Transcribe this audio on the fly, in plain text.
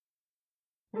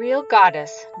Real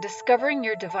Goddess, Discovering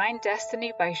Your Divine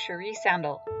Destiny by Cherie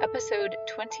Sandel, Episode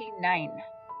 29,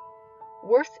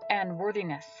 Worth and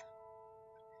Worthiness.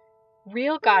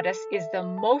 Real Goddess is the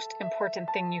most important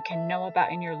thing you can know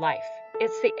about in your life.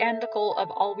 It's the end goal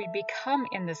of all we become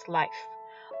in this life.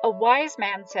 A wise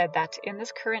man said that in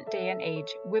this current day and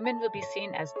age, women will be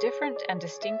seen as different and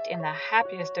distinct in the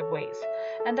happiest of ways,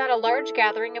 and that a large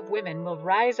gathering of women will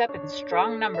rise up in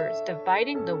strong numbers,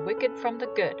 dividing the wicked from the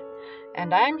good.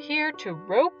 And I'm here to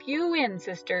rope you in,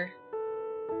 sister.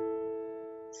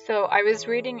 So I was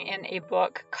reading in a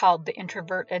book called The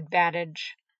Introvert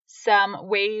Advantage, some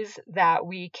ways that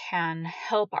we can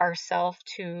help ourselves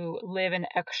to live an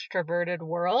extroverted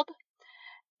world.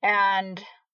 And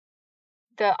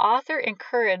the author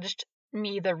encouraged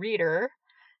me, the reader,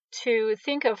 to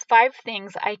think of 5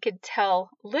 things I could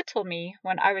tell little me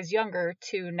when I was younger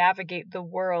to navigate the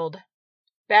world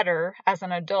better as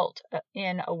an adult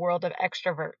in a world of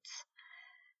extroverts.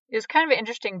 It was kind of an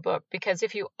interesting book because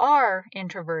if you are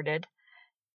introverted,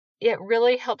 it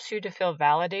really helps you to feel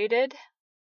validated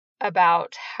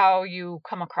about how you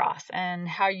come across and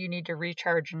how you need to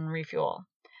recharge and refuel.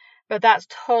 But that's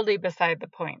totally beside the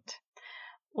point.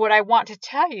 What I want to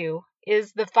tell you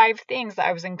is the 5 things that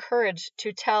I was encouraged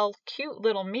to tell cute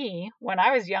little me when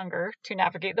I was younger to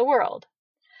navigate the world.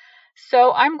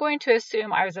 So I'm going to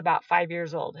assume I was about 5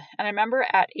 years old. And I remember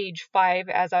at age 5,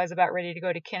 as I was about ready to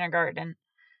go to kindergarten,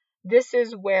 this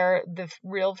is where the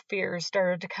real fears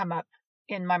started to come up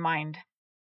in my mind.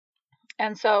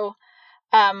 And so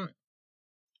I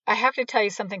have to tell you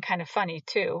something kind of funny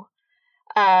too.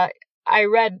 I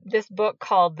read this book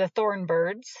called The Thorn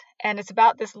Birds, and it's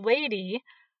about this lady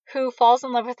who falls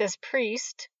in love with this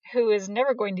priest who is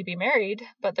never going to be married,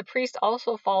 but the priest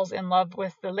also falls in love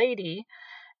with the lady,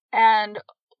 and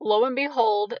lo and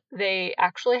behold, they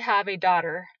actually have a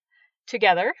daughter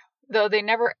together, though they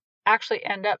never actually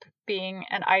end up being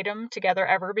an item together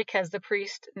ever because the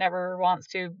priest never wants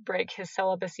to break his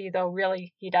celibacy, though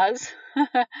really he does.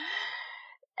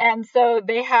 And so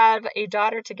they have a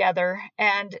daughter together,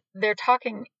 and they're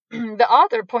talking. The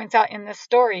author points out in this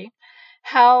story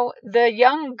how the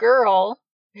young girl,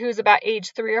 who's about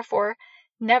age 3 or 4,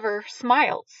 never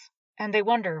smiles. And they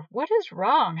wonder, what is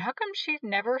wrong? How come she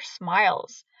never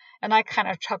smiles? And I kind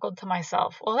of chuckled to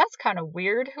myself, well, that's kind of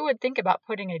weird. Who would think about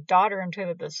putting a daughter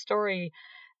into the story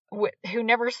who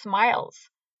never smiles?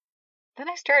 Then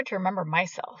I started to remember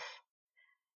myself.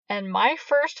 And my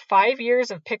first 5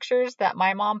 years of pictures that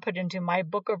my mom put into my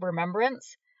book of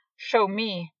remembrance show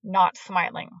me not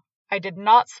smiling. I did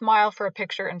not smile for a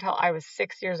picture until I was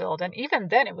 6 years old, and even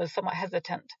then it was somewhat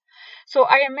hesitant. So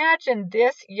I imagine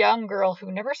this young girl who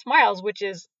never smiles, which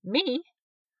is me,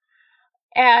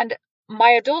 and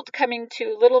my adult coming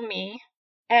to little me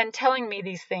and telling me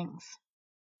these things.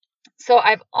 So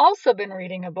I've also been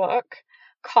reading a book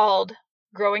called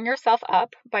Growing Yourself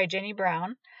Up by Jenny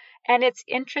Brown. And it's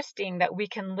interesting that we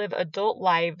can live adult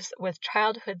lives with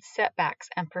childhood setbacks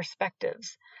and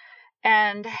perspectives,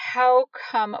 and how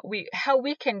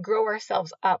we can grow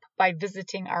ourselves up by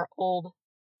visiting our old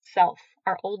self,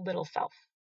 our old little self.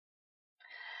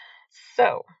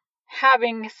 So,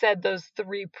 having said those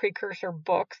 3 precursor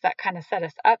books that kind of set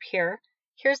us up here,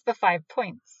 here's the 5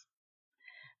 points.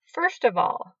 First of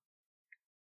all,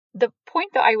 the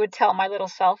point that I would tell my little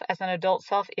self as an adult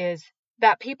self is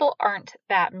that people aren't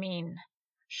that mean.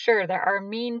 Sure, there are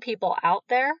mean people out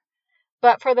there,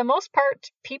 but for the most part,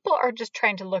 people are just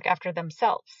trying to look after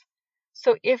themselves.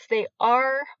 So if they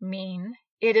are mean,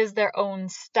 it is their own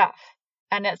stuff,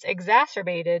 and it's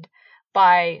exacerbated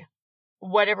by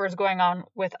whatever is going on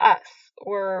with us,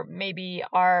 or maybe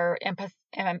our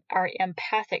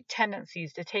empathic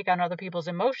tendencies to take on other people's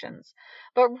emotions.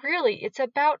 But really, it's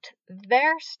about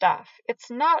their stuff.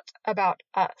 It's not about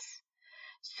us.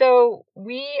 So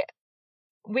we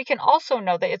can also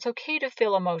know that it's okay to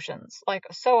feel emotions. Like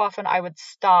so often I would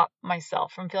stop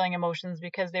myself from feeling emotions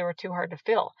because they were too hard to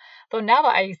feel. Though now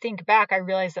that I think back, I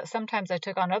realize that sometimes I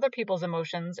took on other people's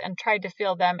emotions and tried to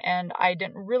feel them, and I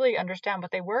didn't really understand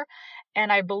what they were,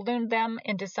 and I ballooned them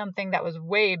into something that was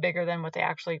way bigger than what they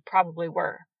actually probably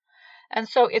were. And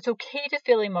so it's okay to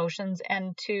feel emotions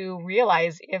and to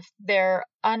realize if they're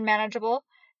unmanageable,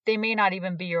 they may not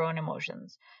even be your own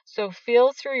emotions. So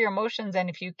feel through your emotions, and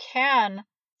if you can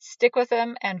stick with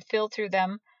them and feel through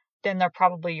them, then they're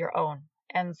probably your own.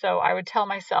 And so I would tell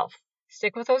myself,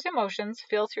 stick with those emotions,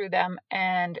 feel through them,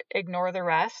 and ignore the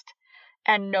rest,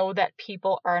 and know that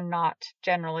people are not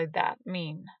generally that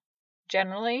mean.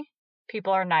 Generally,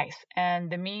 people are nice,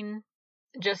 and the mean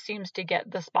just seems to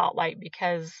get the spotlight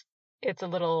because it's a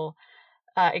little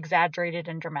exaggerated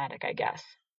and dramatic, I guess.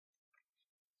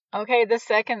 Okay, the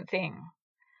second thing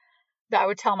that I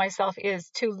would tell myself is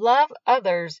to love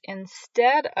others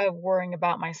instead of worrying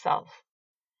about myself.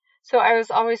 So I was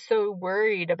always so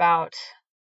worried about,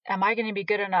 am I going to be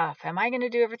good enough? Am I going to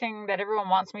do everything that everyone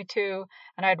wants me to?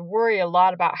 And I'd worry a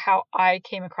lot about how I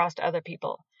came across to other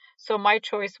people. So my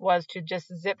choice was to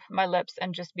just zip my lips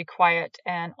and just be quiet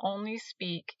and only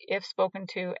speak if spoken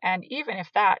to. And even if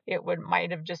that, it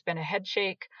might have just been a head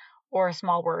shake or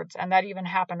small words. And that even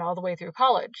happened all the way through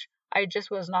college. I just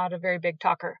was not a very big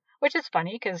talker, which is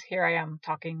funny because here I am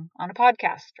talking on a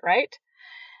podcast, right?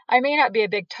 I may not be a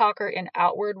big talker in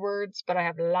outward words, but I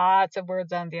have lots of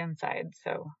words on the inside.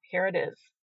 So here it is.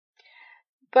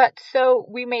 But so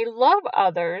we may love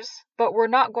others, but we're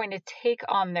not going to take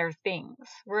on their things.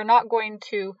 We're not going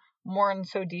to mourn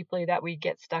so deeply that we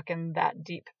get stuck in that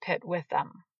deep pit with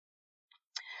them.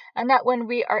 And that when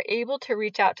we are able to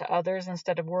reach out to others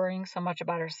instead of worrying so much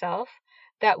about ourselves,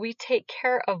 that we take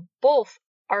care of both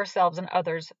ourselves and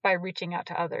others by reaching out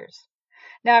to others.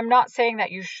 Now, I'm not saying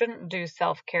that you shouldn't do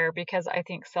self-care because I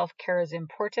think self-care is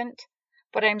important,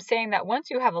 but I'm saying that once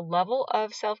you have a level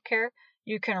of self-care,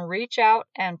 you can reach out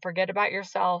and forget about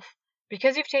yourself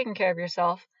because you've taken care of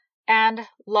yourself and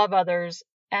love others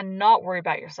and not worry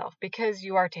about yourself because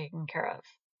you are taken care of.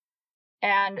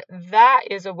 And that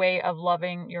is a way of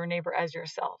loving your neighbor as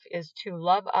yourself, is to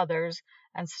love others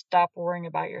and stop worrying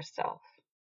about yourself.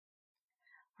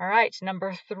 All right,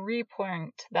 number 3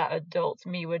 point that adult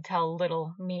me would tell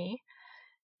little me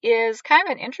is kind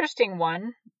of an interesting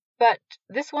one, but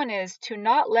this one is to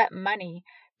not let money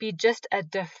be just a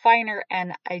definer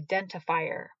and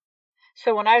identifier.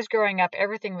 So when I was growing up,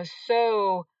 everything was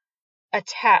so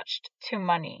attached to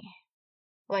money,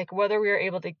 like whether we were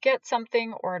able to get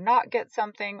something or not get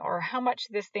something, or how much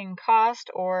this thing cost,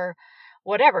 or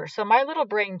whatever. So my little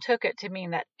brain took it to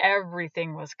mean that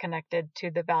everything was connected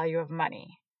to the value of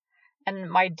money.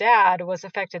 And my dad was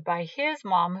affected by his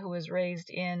mom, who was raised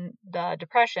in the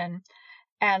Depression.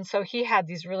 And so he had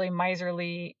these really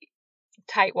miserly,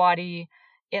 tightwaddy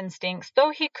instincts,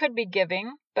 though he could be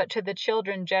giving. But to the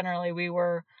children, generally, we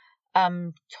were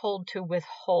told to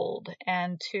withhold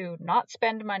and to not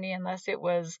spend money unless it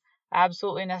was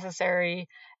absolutely necessary.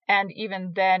 And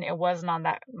even then, it wasn't on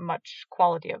that much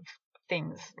quality of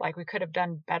things. Like we could have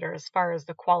done better as far as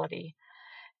the quality.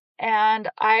 And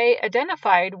I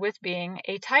identified with being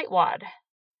a tightwad.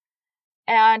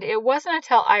 And it wasn't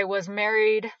until I was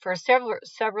married for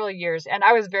several years, and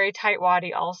I was very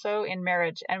tightwaddy also in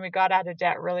marriage, and we got out of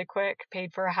debt really quick,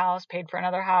 paid for a house, paid for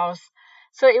another house.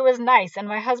 So it was nice. And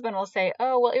my husband will say,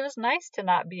 "Oh, well, it was nice to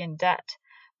not be in debt."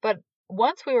 But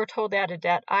once we were totally out of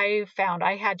debt, I found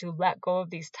I had to let go of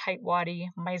these tightwaddy,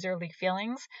 miserly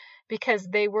feelings because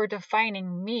they were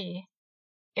defining me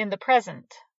in the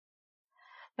present.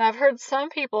 Now, I've heard some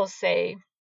people say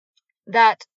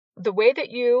that the way that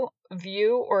you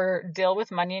view or deal with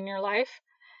money in your life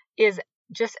is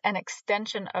just an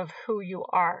extension of who you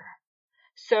are.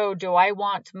 So, do I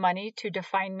want money to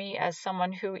define me as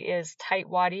someone who is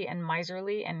tightwaddy and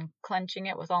miserly and clenching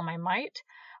it with all my might?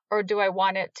 Or do I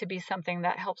want it to be something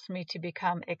that helps me to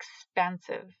become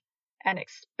expansive and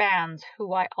expands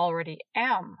who I already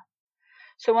am?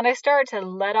 So, when I started to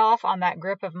let off on that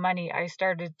grip of money, I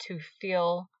started to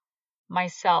feel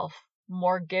myself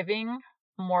more giving,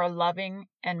 more loving,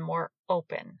 and more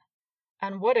open.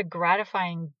 And what a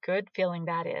gratifying, good feeling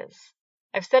that is.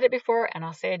 I've said it before and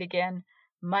I'll say it again.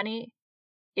 Money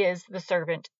is the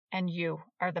servant and you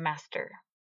are the master.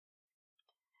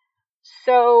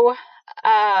 So,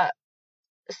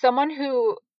 someone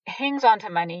who hangs on to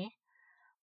money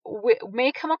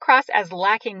may come across as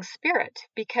lacking spirit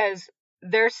because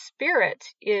their spirit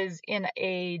is in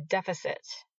a deficit.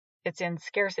 It's in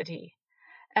scarcity.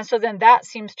 And so then that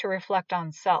seems to reflect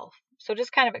on self. So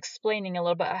just kind of explaining a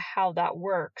little bit of how that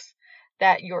works,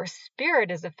 that your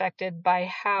spirit is affected by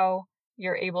how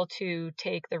you're able to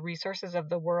take the resources of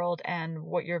the world and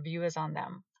what your view is on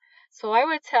them. So I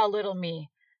would tell little me,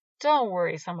 don't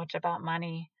worry so much about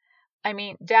money. I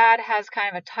mean, dad has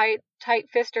kind of a tight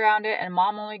fist around it, and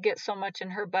mom only gets so much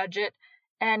in her budget,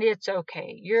 and it's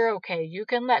okay. You're okay. You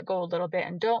can let go a little bit,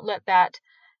 and don't let that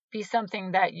be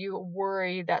something that you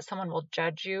worry that someone will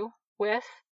judge you with,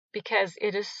 because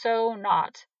it is so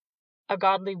not a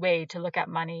godly way to look at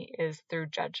money is through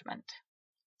judgment.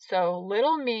 So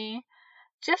little me,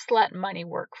 just let money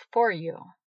work for you.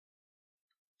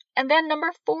 And then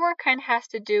number 4 kind of has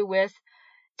to do with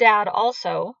dad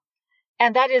also,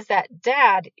 and that is that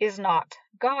dad is not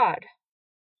God.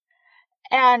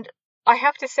 And I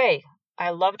have to say, I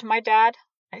loved my dad.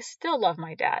 I still love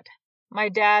my dad. My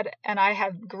dad and I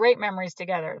have great memories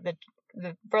together. The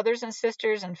the brothers and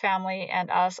sisters and family and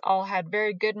us all had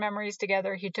very good memories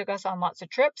together. He took us on lots of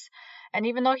trips. And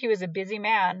even though he was a busy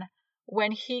man,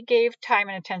 when he gave time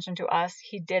and attention to us,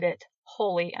 he did it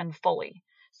wholly and fully.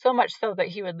 So much so that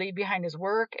he would leave behind his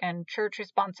work and church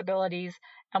responsibilities,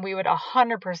 and we would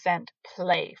 100%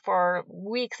 play for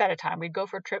weeks at a time. We'd go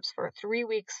for trips for 3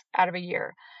 weeks out of a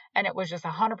year, and it was just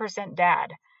 100%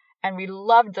 dad. And we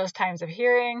loved those times of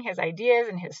hearing his ideas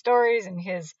and his stories and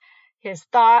his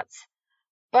thoughts.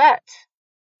 But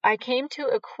I came to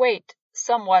equate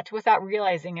somewhat, without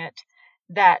realizing it,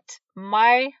 that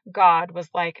my God was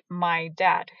like my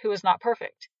dad, who was not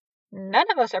perfect. None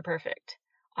of us are perfect.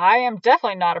 I am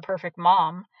definitely not a perfect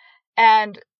mom.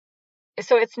 And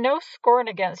so it's no scorn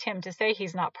against him to say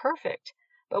he's not perfect.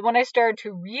 But when I started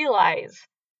to realize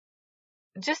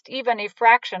just even a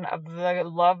fraction of the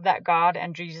love that God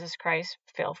and Jesus Christ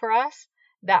feel for us,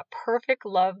 that perfect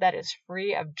love that is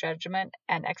free of judgment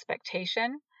and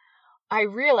expectation, I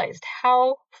realized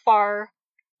how far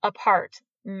apart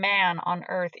man on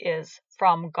earth is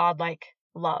from godlike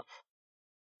love.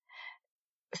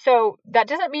 So that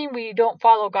doesn't mean we don't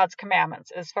follow God's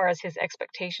commandments as far as his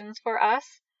expectations for us,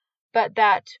 but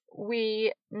that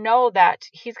we know that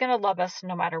he's going to love us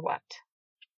no matter what.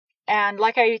 And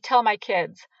like I tell my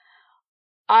kids,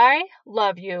 I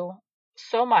love you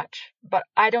so much, but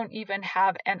I don't even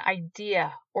have an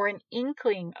idea or an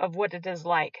inkling of what it is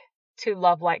like to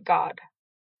love like God.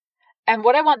 And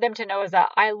what I want them to know is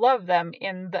that I love them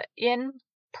in the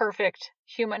imperfect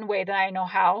human way that I know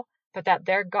how, but that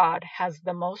their God has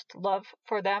the most love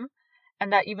for them,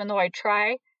 and that even though I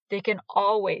try, they can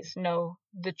always know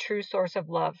the true source of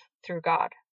love through God.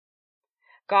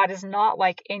 God is not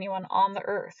like anyone on the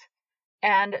earth.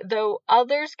 And though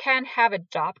others can have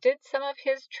adopted some of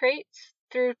his traits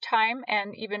through time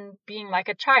and even being like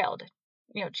a child,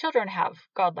 children have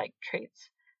godlike traits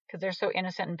because they're so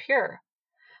innocent and pure.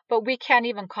 But we can't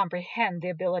even comprehend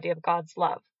the ability of God's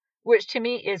love, which to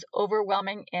me is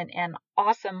overwhelming in an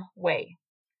awesome way.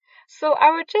 So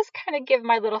I would just kind of give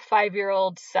my little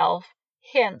 5-year-old self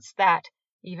hints that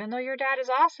even though your dad is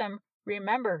awesome,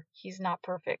 remember, he's not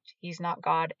perfect. He's not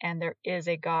God, and there is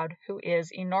a God who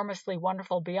is enormously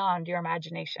wonderful beyond your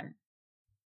imagination.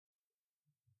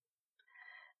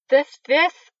 The 5th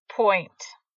point,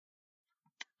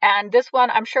 and this one,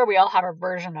 I'm sure we all have a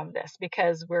version of this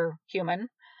because we're human,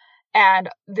 and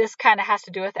this kind of has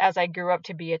to do with as I grew up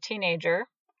to be a teenager.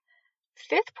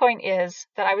 5th point is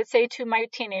that I would say to my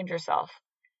teenager self,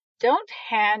 don't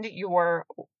hand your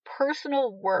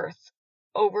personal worth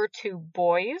over to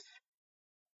boys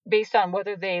based on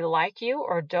whether they like you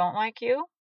or don't like you.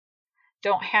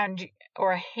 Don't hand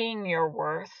or hang your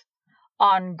worth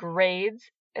on grades,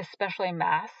 especially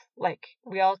math. Like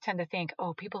we all tend to think,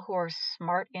 oh, people who are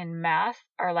smart in math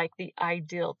are like the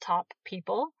ideal top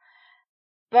people.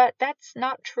 But that's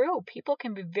not true. People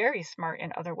can be very smart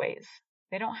in other ways.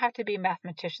 They don't have to be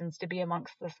mathematicians to be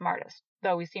amongst the smartest,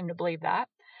 though we seem to believe that.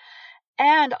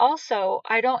 And also,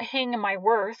 I don't hang my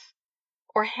worth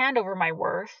or hand over my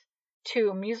worth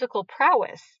to musical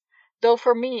prowess. Though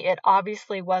for me, it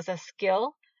obviously was a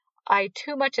skill, I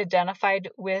too much identified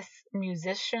with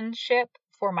musicianship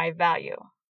for my value.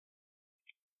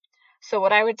 So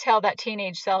what I would tell that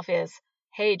teenage self is,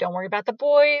 hey, don't worry about the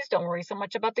boys, don't worry so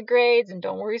much about the grades, and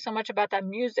don't worry so much about that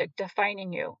music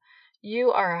defining you.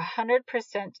 You are 100%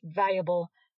 valuable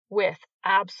with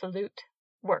absolute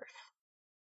worth.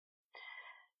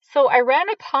 So I ran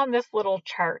upon this little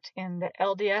chart in the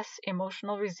LDS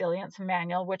Emotional Resilience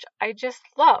Manual, which I just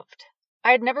loved.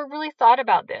 I had never really thought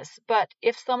about this, but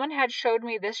if someone had showed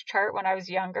me this chart when I was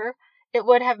younger, it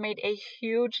would have made a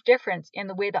huge difference in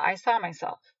the way that I saw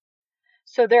myself.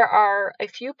 So there are a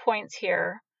few points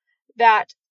here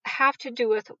that have to do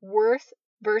with worth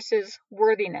versus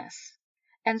worthiness.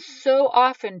 And so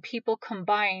often people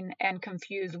combine and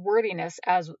confuse worthiness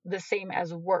as the same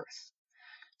as worth.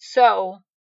 So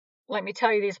let me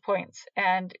tell you these points,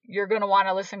 and you're going to want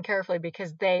to listen carefully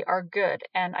because they are good.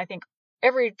 And I think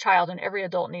every child and every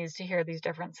adult needs to hear these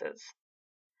differences.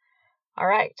 All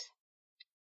right.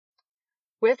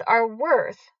 With our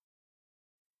worth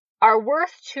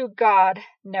to God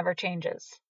never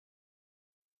changes.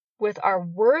 With our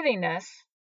worthiness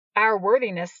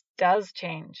does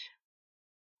change.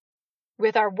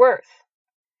 With our worth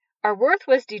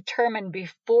was determined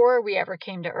before we ever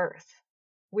came to earth.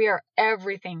 We are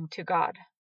everything to God.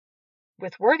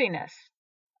 With worthiness,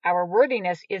 our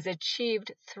worthiness is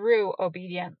achieved through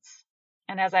obedience.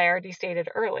 And as I already stated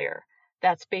earlier,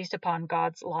 that's based upon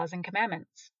God's laws and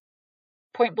commandments.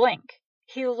 Point blank,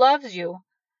 He loves you,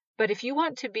 but if you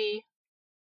want to be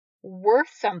worth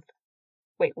something,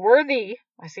 worthy,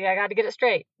 I got to get it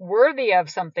straight, worthy of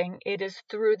something, it is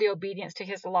through the obedience to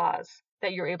his laws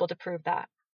that you're able to prove that.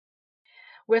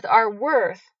 With our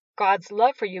worth, God's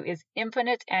love for you is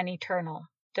infinite and eternal.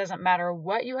 Doesn't matter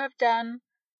what you have done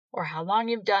or how long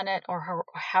you've done it or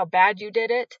how bad you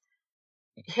did it.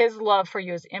 His love for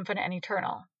you is infinite and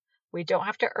eternal. We don't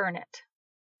have to earn it.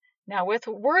 Now with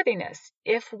worthiness,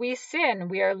 if we sin,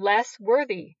 we are less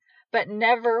worthy, but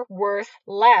never worth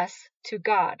less to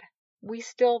God. We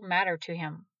still matter to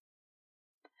him.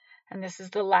 And this is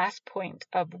the last point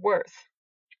of worth.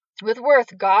 With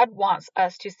worth, God wants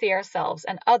us to see ourselves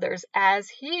and others as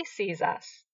he sees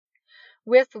us.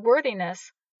 With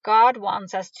worthiness, God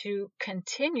wants us to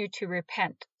continue to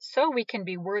repent so we can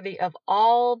be worthy of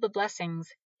all the blessings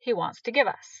he wants to give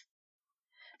us.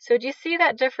 So do you see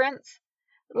that difference?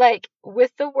 Like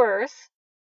with the worth,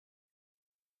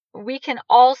 we can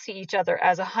all see each other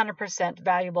as 100%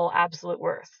 valuable, absolute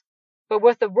worth. But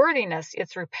with the worthiness,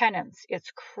 it's repentance, it's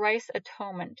Christ's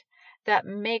atonement that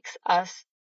makes us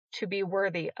to be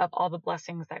worthy of all the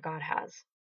blessings that God has.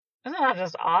 Isn't that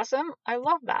just awesome? I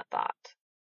love that thought.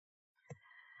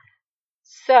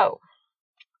 So,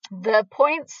 the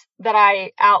points that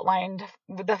I outlined,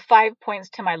 the 5 points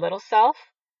to my little self,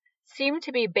 seem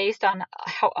to be based on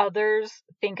how others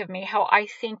think of me, how I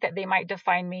think that they might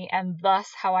define me, and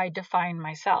thus how I define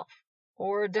myself,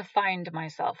 or defined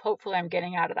myself. Hopefully I'm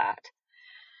getting out of that.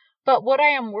 But what I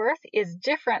am worth is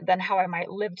different than how I might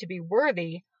live to be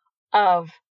worthy of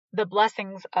the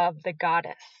blessings of the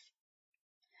goddess.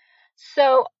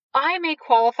 So I may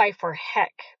qualify for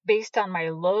heck based on my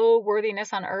low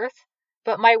worthiness on earth,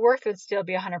 but my worth would still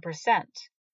be 100%.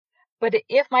 But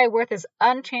if my worth is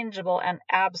unchangeable and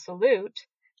absolute,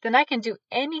 then I can do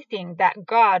anything that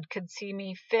God could see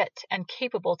me fit and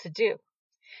capable to do.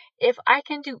 If I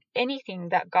can do anything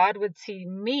that God would see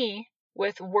me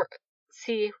worth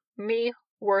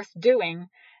doing,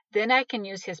 then I can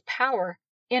use his power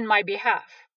in my behalf.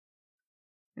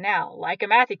 Now, like a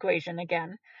math equation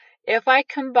again, if I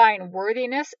combine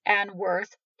worthiness and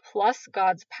worth plus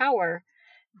God's power,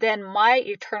 then my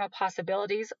eternal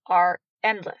possibilities are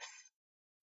endless.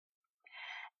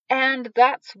 And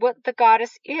that's what the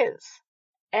goddess is.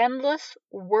 Endless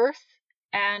worth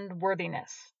and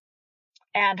worthiness.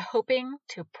 And hoping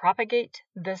to propagate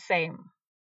the same.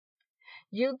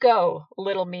 You go,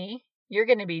 little me. You're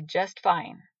going to be just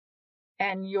fine.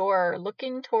 And you're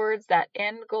looking towards that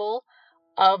end goal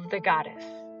of the goddess.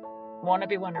 Won't it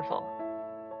be wonderful?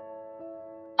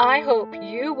 I hope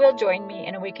you will join me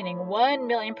in awakening 1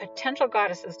 million potential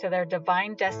goddesses to their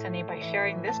divine destiny by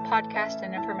sharing this podcast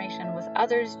and information with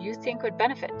others you think would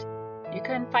benefit. You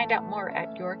can find out more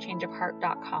at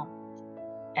yourchangeofheart.com.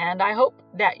 And I hope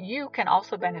that you can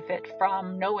also benefit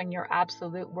from knowing your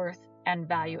absolute worth and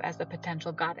value as a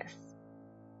potential goddess.